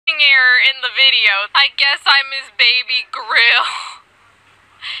spelling error in the video. I guess I'm his baby grill.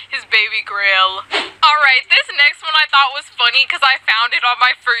 His baby grill. Alright, this next one I thought was funny because I found it on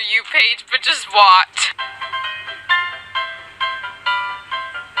my For You page, but just watch.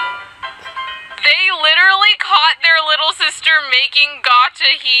 They literally caught their little sister making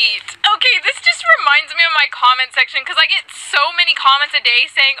gacha heat. Okay, this just reminds me of my comment section because I get so many comments a day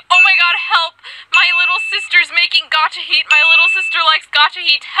saying, oh my god, help! My little sister's making gacha heat. My little sister likes gacha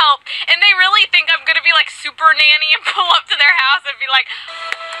heat, help! And they really think I'm gonna be like super nanny and pull up to their house and be like,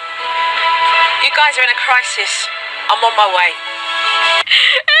 you guys are in a crisis. I'm on my way.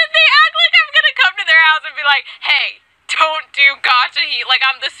 And they act like I'm gonna come to their house and be like, hey, don't do gacha heat like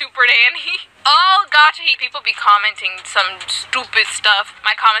I'm the super nanny. All gacha heat people be commenting some stupid stuff.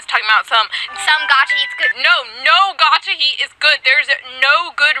 My comments talking about some gacha heat's good. No gacha heat is good. There's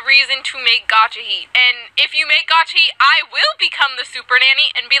no good reason to make gacha heat. And if you make gacha heat, I will become the super nanny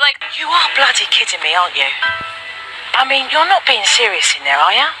and be like, you are bloody kidding me, aren't you? I mean, you're not being serious in there,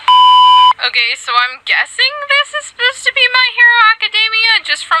 are you? Okay, so I'm guessing this is supposed to be My Hero Academia,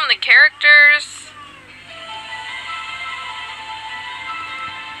 just from the characters.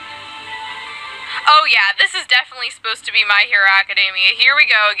 Oh yeah, this is definitely supposed to be My Hero Academia. Here we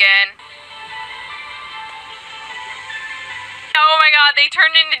go again. Oh my god, they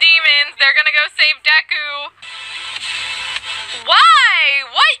turned into demons. They're gonna go save Deku. Why?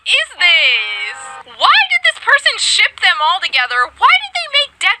 What is this? Why did this person ship them all together? Why did they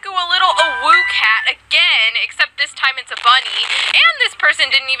make Deku a little Awoo cat again, except this time it's a bunny? And this person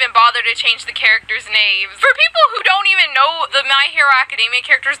didn't even bother to change the characters' names. For people who don't even know the My Hero Academia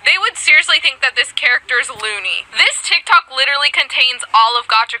characters, they would seriously think that this character's loony. This TikTok literally contains all of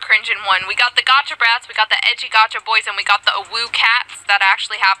gacha cringe in one. We got the gacha brats, we got the edgy gacha boys, and we got the Awoo cats. That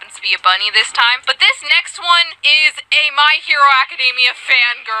actually happens to be a bunny this time. But this next one is a My Hero Academia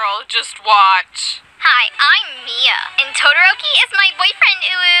fangirl. Just watch. Hi, I'm Mia, and Todoroki is my boyfriend,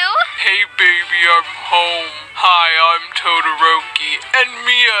 Uwu. Hey baby, I'm home. Hi, I'm Todoroki, and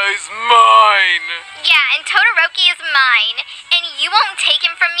Mia is mine. Yeah, and Todoroki is mine, and you won't take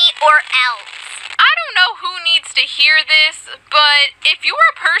him from me or else. I don't know who needs to hear this, but if you're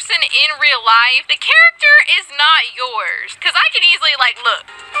a person in real life, the character is not yours. Because I can easily, like, look.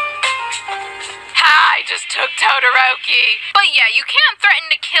 Ha, I just took Todoroki. But yeah, you can't threaten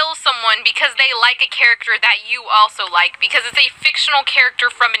to kill someone because they like a character that you also like, because it's a fictional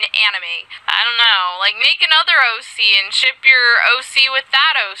character from an anime. I don't know, like make another OC and ship your OC with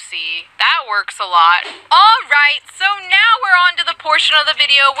that OC. That works a lot. Alright, so now we're on to the portion of the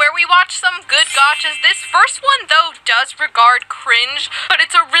video where we watch some good gachas. This first one, though, does regard cringe, but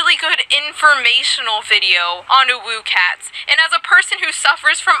it's a really good informational video on Awoo cats. And as a person who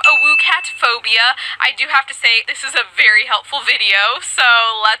suffers from Awoo cat phobia, I do have to say this is a very helpful video, so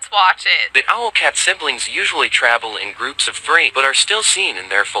let's watch it. The owl cat siblings usually travel in groups of 3, but are still seen in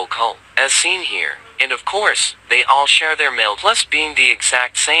their full cult, as seen here. And of course, they all share their male plus being the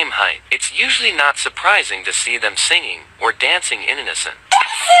exact same height. It's usually not surprising to see them singing or dancing in unison.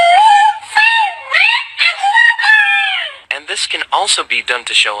 And this can also be done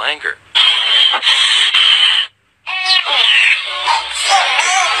to show anger.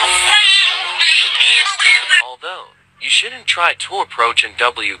 Although, you shouldn't try to approach in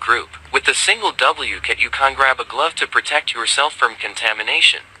W group. With the single W cat you can grab a glove to protect yourself from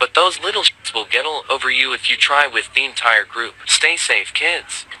contamination. But those little shits will get all over you if you try with the entire group. Stay safe,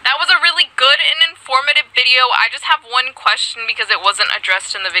 kids. That was a really good and informative video. I just have one question because it wasn't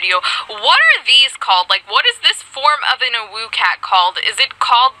addressed in the video. What are these called? Like, what is this form of an Awoo cat called? Is it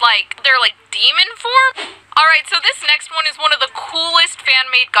called, like, they're like demon form? Alright, so this next one is one of the coolest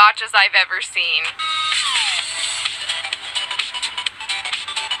fan-made gachas I've ever seen.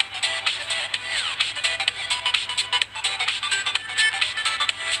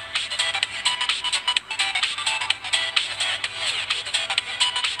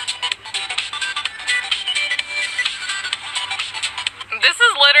 This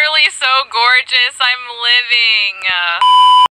is literally so gorgeous. I'm living.